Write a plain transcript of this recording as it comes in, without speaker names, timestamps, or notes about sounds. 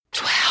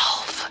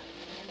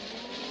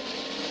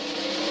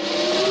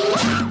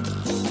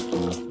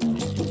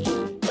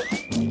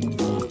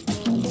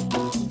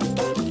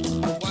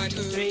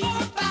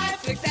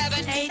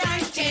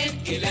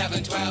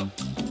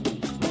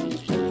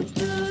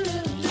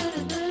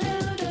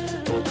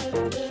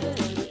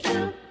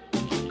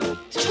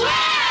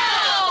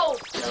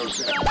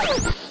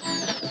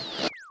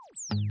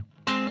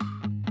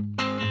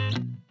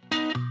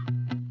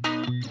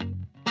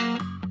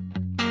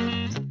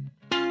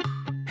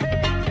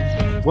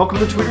Welcome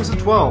to Tweeters at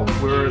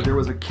 12, where there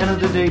was a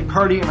Canada Day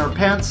party in our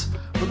pants,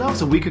 but that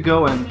was a week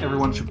ago and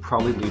everyone should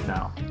probably leave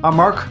now. I'm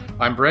Mark.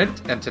 I'm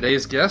Brent, and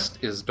today's guest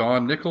is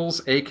Don Nichols,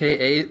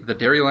 a.k.a. the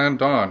Dairyland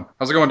Don.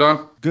 How's it going,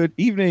 Don? Good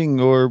evening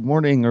or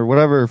morning or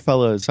whatever,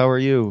 fellas. How are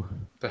you?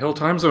 The hell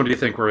time zone do you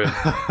think we're in?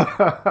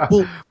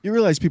 Well, you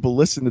realize people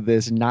listen to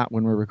this not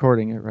when we're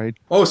recording it, right?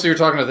 Oh, so you're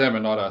talking to them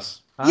and not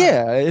us.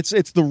 Yeah, it's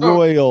the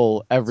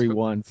royal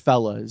everyone,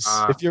 fellas.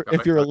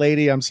 If you're a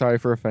lady, I'm sorry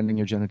for offending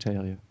your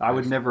genitalia. I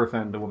would never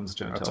offend a woman's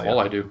genitalia. That's all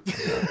I do.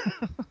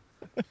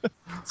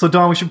 So,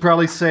 Don, we should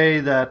probably say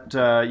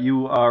that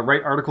you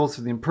write articles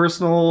for The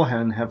Impersonal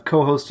and have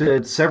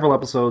co-hosted several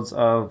episodes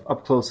of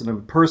Up Close and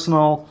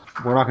Impersonal.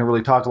 We're not going to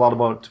really talk a lot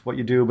about what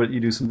you do, but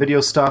you do some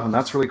video stuff, and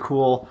that's really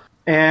cool.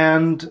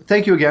 And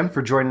thank you again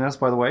for joining us,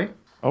 by the way.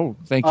 Oh,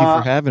 thank you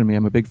for having me.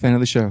 I'm a big fan of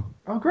the show.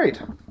 Oh, great.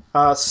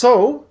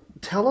 So,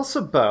 tell us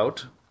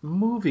about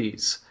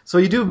movies. So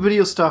you do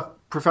video stuff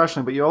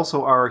professionally, but you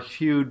also are a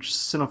huge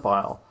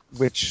cinephile.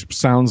 Which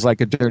sounds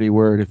like a dirty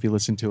word if you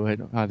listen to it.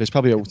 There's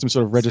probably some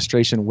sort of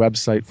registration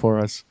website for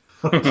us.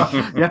 You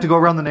have to go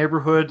around the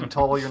neighborhood and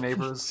tell all your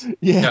neighbors.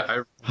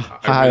 Yeah.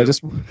 I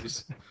just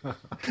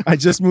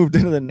moved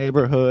into the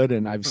neighborhood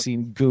and I've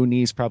seen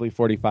Goonies probably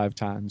 45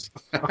 times.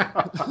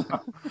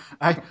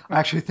 I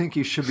actually think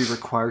you should be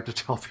required to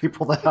tell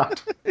people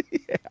that.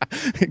 Yeah,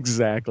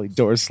 exactly.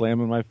 Doors slam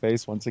in my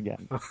face once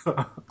again.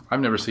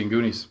 I've never seen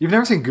Goonies. You've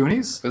never seen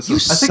Goonies? You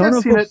son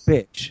of a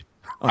bitch.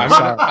 I'm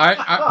sorry.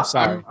 I'm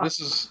sorry. I'm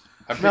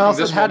taking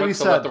this it had to be moment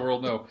to said. let the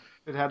world know.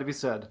 It had to be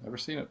said. Never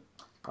seen it.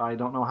 I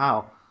don't know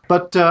how.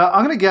 But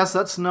I'm going to guess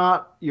that's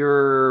not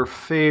your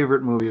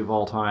favorite movie of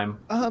all time.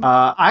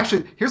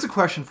 Actually, here's a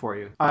question for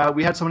you.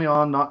 We had somebody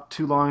on not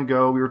too long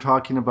ago. We were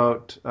talking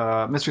about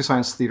Mystery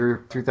Science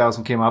Theater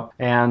 3000 came up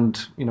and,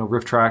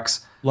 Riff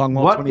Tracks.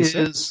 Longwall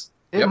 26?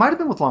 It might have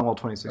been with Longwall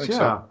 26, yeah.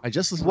 So. I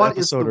just listened to the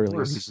episode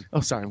earlier. Oh,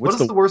 sorry. What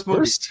is the worst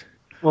movie?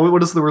 Well,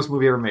 what is the worst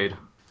movie ever made?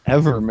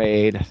 Ever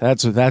made.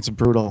 That's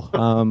brutal.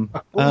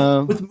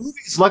 With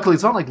movies, luckily,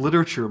 it's not like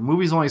literature.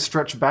 Movies only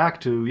stretch back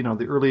to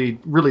the early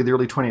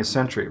 20th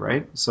century,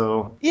 right?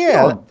 So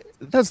yeah,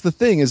 that's the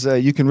thing is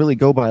you can really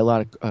go by a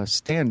lot of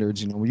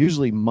standards.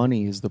 Usually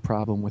money is the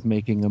problem with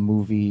making a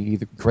movie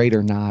either great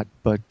or not.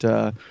 But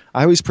I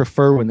always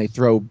prefer when they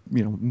throw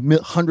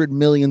 $100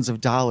 millions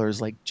of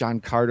dollars like John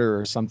Carter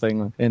or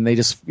something, and they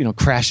just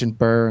crash and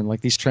burn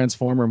like these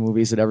Transformer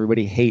movies that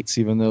everybody hates,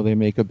 even though they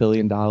make $1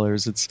 billion.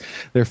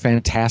 They're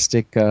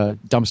fantastic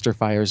dumpster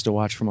fires to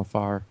watch from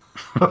afar.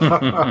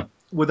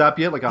 Would that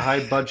be it? Like a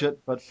high budget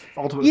but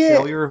ultimate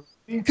failure?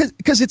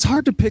 Because it's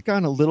hard to pick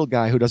on a little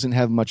guy who doesn't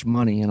have much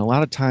money, and a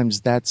lot of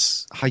times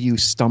that's how you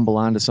stumble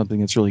onto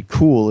something that's really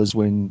cool is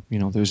when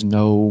there's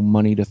no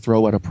money to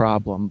throw at a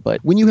problem.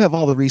 But when you have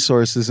all the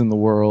resources in the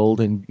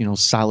world and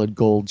solid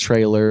gold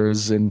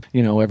trailers and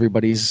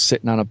everybody's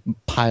sitting on a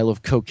pile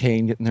of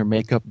cocaine getting their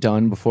makeup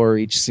done before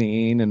each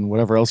scene and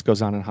whatever else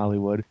goes on in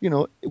Hollywood,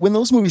 when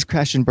those movies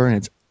crash and burn,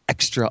 it's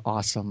extra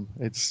awesome.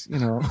 It's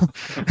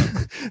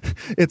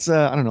it's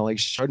I don't know, like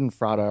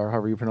Schadenfreude or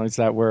however you pronounce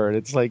that word.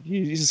 It's like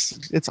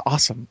it's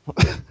awesome.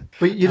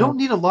 But you don't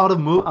need a lot of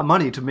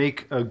money to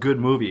make a good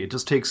movie. It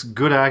just takes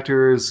good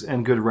actors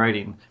and good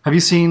writing. Have you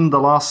seen The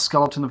Lost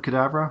Skeleton of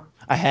Cadavra?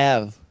 I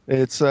have.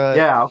 It's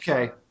yeah,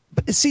 okay.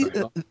 But see,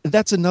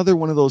 that's another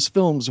one of those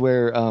films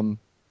where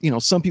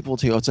some people will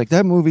tell you, it's like,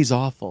 that movie's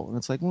awful. And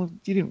it's like, well,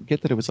 you didn't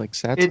get that it was like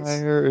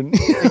satire.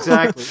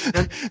 Exactly.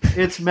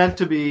 It's meant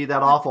to be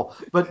that awful.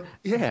 But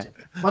yeah,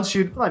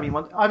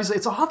 obviously,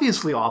 it's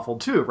obviously awful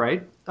too,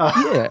 right?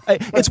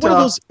 It's one of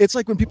those, it's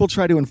like when people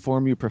try to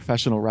inform you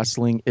professional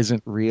wrestling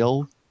isn't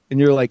real. And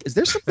you're like, is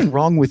there something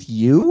wrong with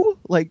you?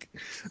 Like,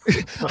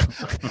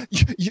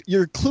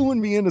 you're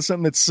cluing me into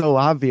something that's so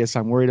obvious.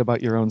 I'm worried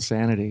about your own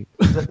sanity.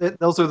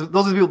 Those are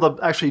the people that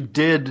actually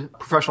did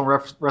professional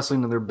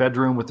wrestling in their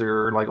bedroom with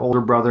their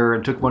older brother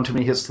and took one too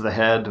many hits to the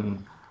head,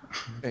 and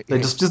they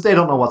just they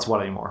don't know what's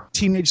what anymore.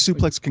 Teenage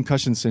suplex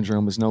concussion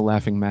syndrome is no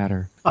laughing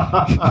matter.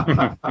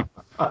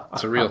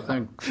 It's a real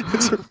thing.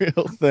 It's a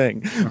real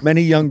thing.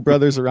 Many young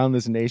brothers around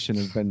this nation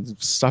have been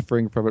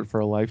suffering from it for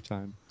a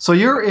lifetime. So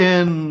you're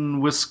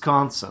in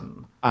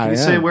Wisconsin. Can you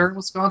say where in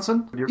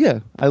Wisconsin? Yeah,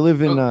 I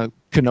live in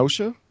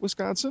Kenosha,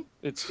 Wisconsin.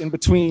 It's in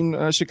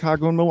between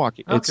Chicago and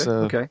Milwaukee.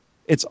 Okay.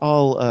 It's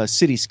all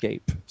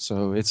cityscape,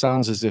 so it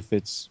sounds as if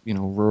it's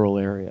rural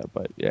area,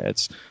 but yeah,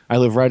 I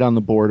live right on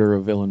the border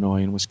of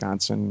Illinois and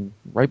Wisconsin,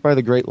 right by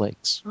the Great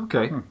Lakes.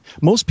 Okay.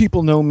 Most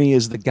people know me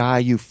as the guy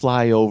you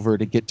fly over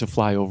to get to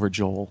fly over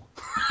Joel.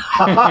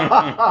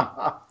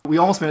 We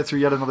almost made it through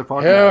yet another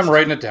podcast. Yeah, I'm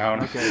writing it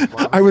down. Okay.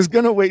 Well. I was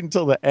gonna wait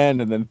until the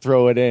end and then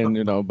throw it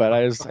in, but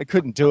I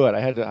couldn't do it.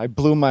 I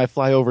blew my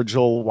fly over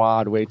Joel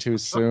wad way too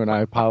soon.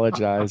 I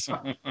apologize.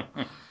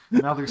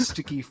 Now there's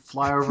sticky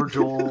flyover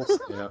Joel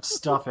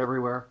stuff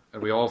everywhere.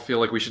 And we all feel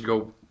like we should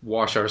go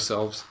wash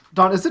ourselves.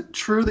 Don, is it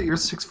true that you're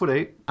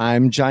 6'8"?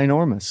 I'm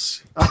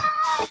ginormous.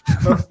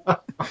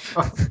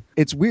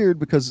 It's weird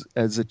because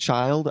as a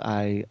child,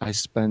 I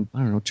spent, I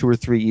don't know, 2 or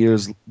 3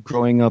 years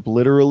growing up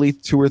literally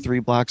 2 or 3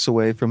 blocks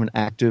away from an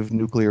active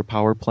nuclear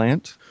power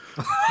plant.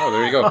 Oh,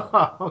 there you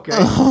go. Okay.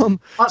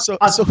 So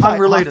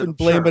Unrelated, I often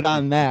blame sure. it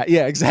on that.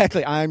 Yeah,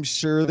 exactly. I'm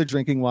sure the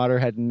drinking water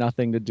had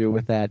nothing to do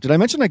with that. Did I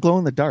mention I glow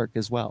in the dark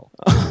as well?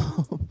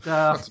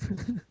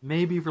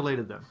 Maybe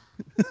related then.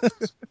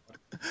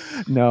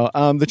 No,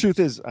 the truth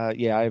is,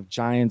 yeah, I have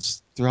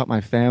giants throughout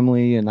my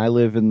family, and I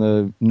live in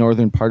the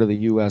northern part of the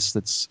U.S.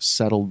 that's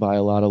settled by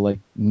a lot of like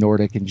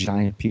Nordic and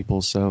giant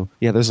people. So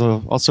yeah, there's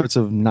all sorts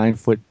of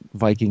 9-foot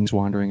Vikings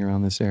wandering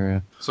around this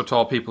area. So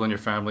tall people in your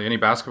family. Any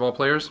basketball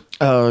players?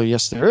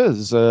 Yes, there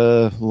is.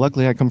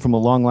 Luckily, I come from a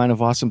long line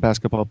of awesome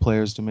basketball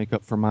players to make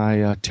up for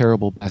my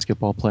terrible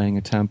basketball playing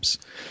attempts.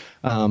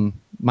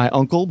 My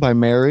uncle by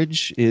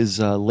marriage is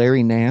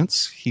Larry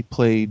Nance. He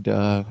played,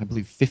 I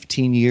believe,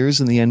 15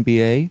 years in the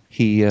NBA.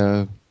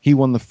 He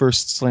won the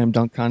first slam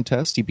dunk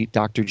contest. He beat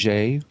Dr.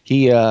 J.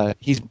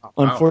 He's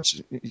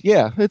unfortunate.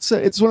 Yeah, it's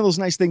one of those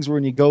nice things where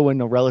when you go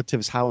in a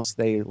relative's house,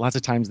 lots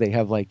of times they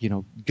have like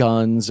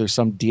guns or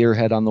some deer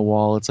head on the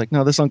wall. It's like,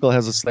 no, this uncle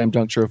has a slam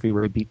dunk trophy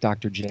where he beat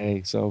Dr.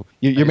 J. So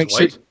you make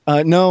sure.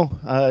 No,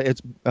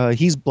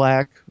 he's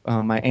black.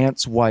 My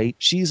aunt's white.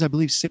 She's, I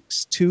believe,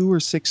 6'2" or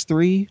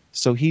 6'3",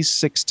 so he's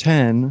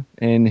 6'10",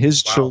 and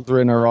his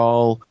children are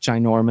all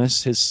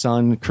ginormous. His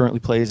son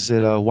currently plays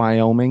at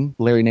Wyoming,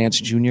 Larry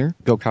Nance Jr.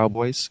 Go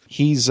Cowboys.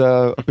 He's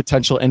a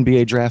potential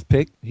NBA draft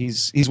pick.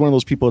 He's one of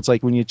those people. It's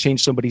like when you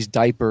change somebody's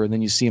diaper and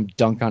then you see him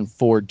dunk on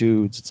 4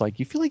 dudes. It's like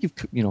you feel like you've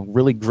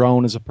really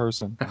grown as a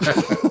person.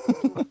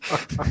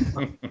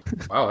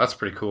 Wow, that's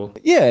pretty cool.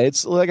 Yeah,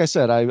 it's like I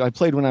said, I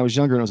played when I was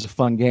younger and it was a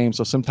fun game,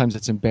 so sometimes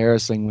it's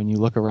embarrassing when you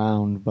look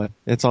around, but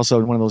it's also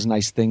one of those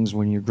nice things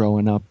when you're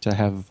growing up to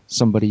have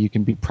somebody you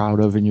can be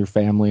proud of in your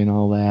family and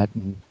all that.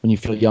 And when you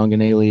feel young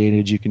and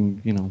alienated, you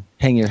can,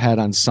 hang your head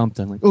on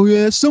something like, oh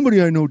yeah,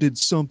 somebody I know did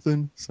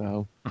something.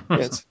 So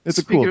yeah, it's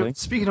a cool thing.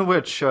 Speaking of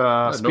which, you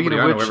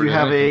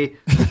have a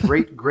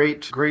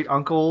great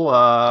uncle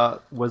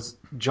was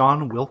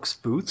John Wilkes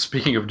Booth.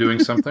 Speaking of doing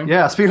something.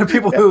 Yeah, speaking of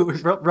people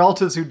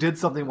relatives who did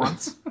something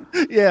once.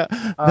 Yeah,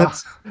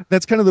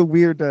 that's kind of the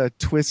weird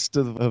twist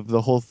of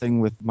the whole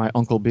thing with my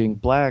uncle being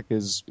black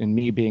and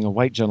me being a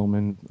white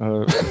gentleman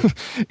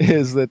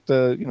is that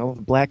the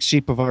black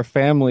sheep of our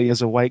family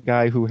is a white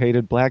guy who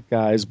hated black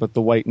guys, but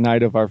the white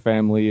knight of our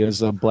family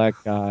is a black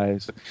guy.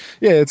 So,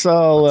 yeah, it's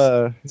all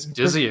it's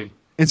dizzying.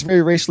 It's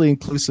very racially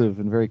inclusive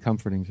and very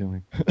comforting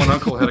feeling. One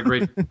uncle had a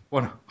great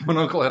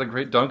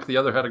dunk, the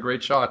other had a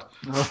great shot.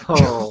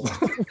 Oh.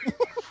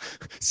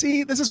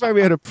 See, this is why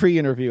we had a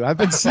pre-interview. I've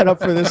been set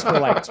up for this for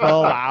like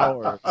 12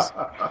 hours.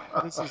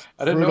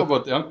 I didn't know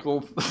about the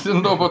uncle. I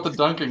didn't know about the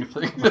dunking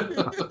thing.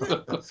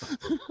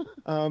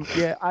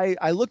 Yeah,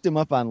 I looked him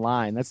up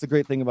online. That's the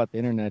great thing about the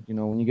internet.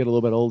 When you get a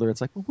little bit older,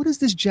 it's like, well, what does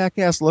this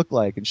jackass look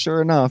like? And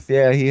sure enough,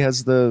 yeah, he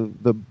has the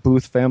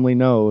Booth family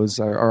nose,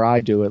 or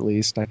I do at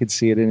least. I could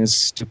see it in his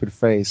stupid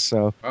face.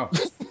 So. Oh.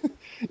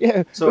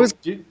 Yeah. So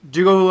do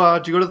you go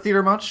to the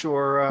theater much,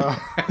 or?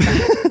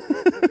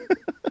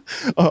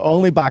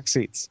 Only box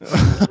seats.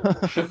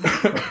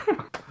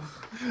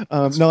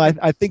 No,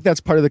 I think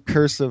that's part of the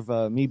curse of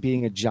me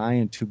being a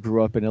giant who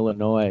grew up in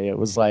Illinois. It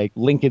was like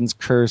Lincoln's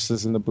curse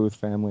is in the Booth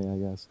family, I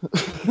guess.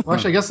 Well,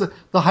 actually, I guess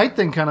the height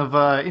thing kind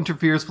of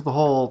interferes with the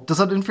whole. Does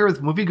that interfere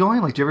with movie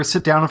going? Like, do you ever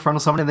sit down in front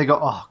of somebody and they go,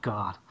 "Oh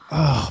God"?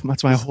 Oh,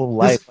 that's my whole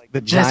life. Like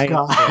the giant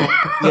guy.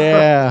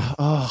 Yeah.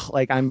 Oh,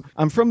 like I'm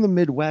from the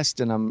Midwest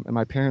and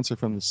my parents are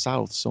from the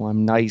South, so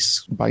I'm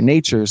nice by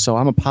nature. So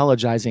I'm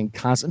apologizing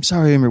constantly. I'm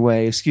sorry, I'm your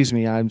way. Excuse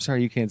me. I'm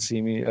sorry you can't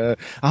see me.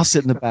 I'll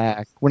sit in the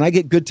back. When I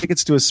get good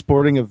tickets to a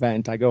sporting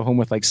event, I go home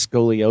with like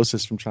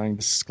scoliosis from trying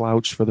to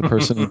slouch for the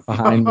person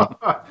behind me.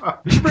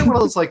 You should bring one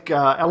of those like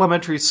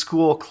elementary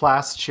school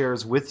class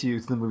chairs with you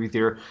to the movie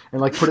theater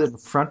and like put it in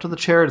front of the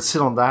chair and sit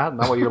on that. And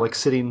that way you're like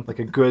sitting like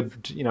a good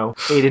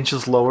 8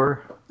 inches lower.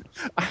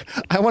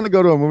 I want to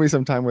go to a movie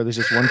sometime where there's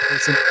just one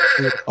person.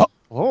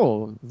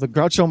 Oh, the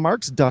Groucho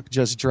Marx duck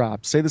just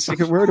dropped. Say the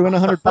secret word to win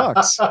 $100.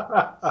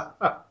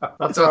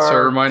 That's a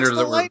reminder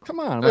that we're. Come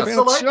on, that's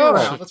the lightning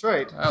round. That's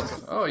right.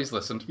 Oh, he's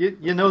listened.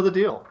 You know the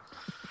deal.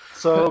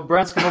 So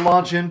Brad's going to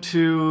launch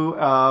into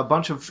a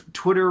bunch of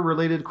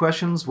Twitter-related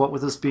questions. What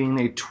with this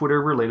being a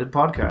Twitter-related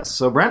podcast?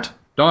 So Brent.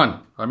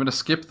 Don, I'm going to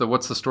skip the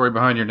what's the story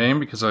behind your name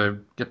because I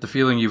get the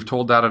feeling you've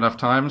told that enough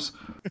times.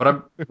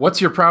 But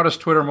what's your proudest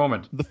Twitter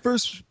moment? The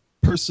first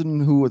person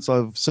who was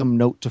of some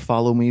note to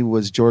follow me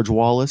was George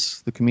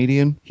Wallace, the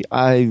comedian.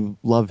 I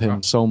love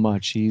him so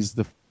much. He's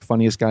the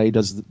funniest guy. He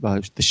does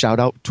the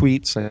shout-out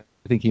tweets. I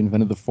think he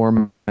invented the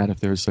format, if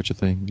there is such a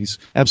thing. He's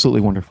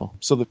absolutely wonderful.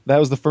 So that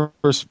was the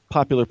first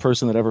popular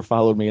person that ever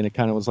followed me, and it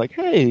kind of was like,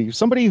 hey,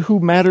 somebody who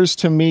matters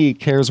to me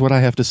cares what I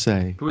have to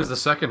say. Who is the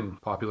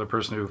second popular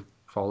person who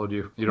followed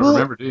you? You don't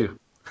remember, do you?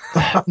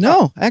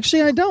 No,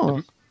 actually I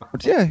don't.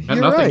 But yeah,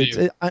 you're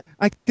right.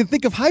 I can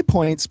think of high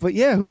points, but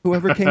yeah,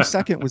 whoever came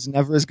second was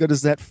never as good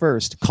as that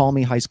first. Call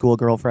me high school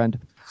girlfriend.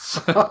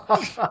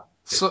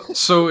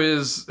 So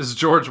is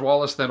George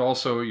Wallace then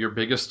also your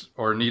biggest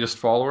or neatest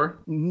follower?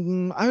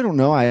 I don't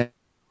know.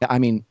 I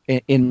mean,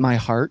 in my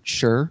heart,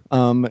 sure.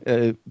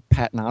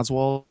 Patton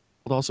Oswalt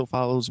also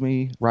follows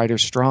me. Ryder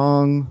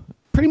Strong.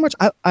 Pretty much,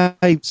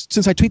 I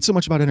since I tweet so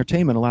much about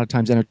entertainment, a lot of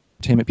times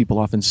entertainment people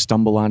often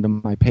stumble onto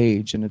my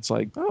page, and it's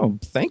like, oh,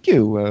 thank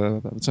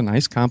you. That's a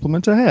nice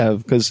compliment to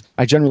have, because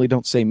I generally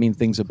don't say mean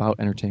things about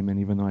entertainment,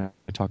 even though I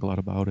talk a lot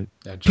about it.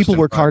 Yeah, just People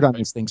work hard on me.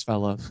 these things,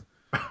 fella.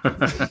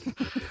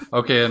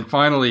 Okay, and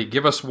finally,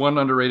 give us one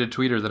underrated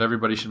tweeter that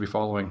everybody should be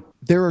following.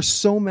 There are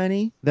so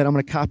many that I'm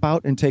going to cop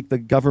out and take the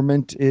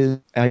government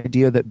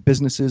idea that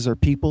businesses are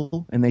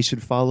people and they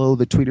should follow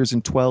the Tweeters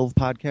in 12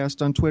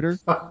 podcast on Twitter.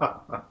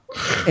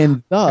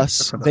 And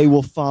thus, they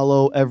will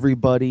follow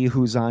everybody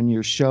who's on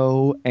your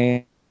show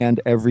and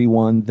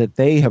everyone that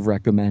they have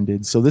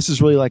recommended. So this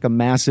is really like a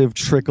massive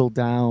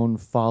trickle-down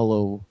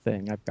follow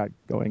thing I've got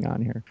going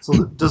on here.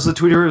 So does the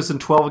Tweeters in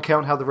 12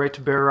 account have the right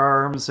to bear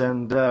arms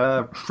and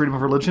freedom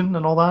of religion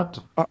and all that?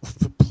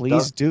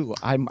 Please do.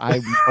 I'm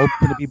open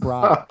to be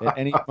bribed at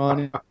any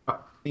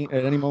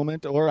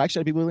moment, or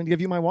actually I'd be willing to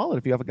give you my wallet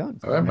if you have a gun.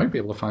 I might be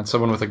able to find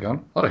someone with a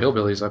gun. A lot of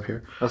hillbillies up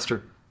here. That's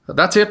true.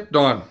 That's it,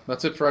 Don.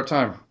 That's it for our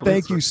time.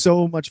 Thank you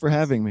so much for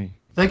having me.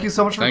 Thank you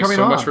so much for Thanks coming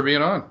so on. much for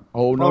being on.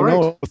 Oh, no, All right.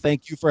 no.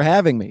 Thank you for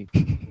having me.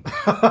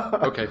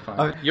 Okay,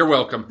 fine. You're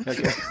welcome.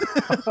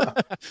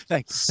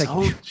 Thanks. So,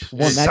 Won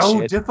that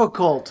so shit.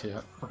 difficult.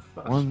 Yeah.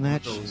 Won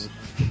that shit.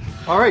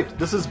 All right,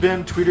 this has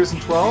been Tweeters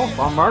in 12.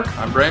 I'm Mark,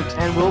 I'm Brent.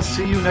 and we'll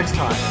see you next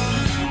time.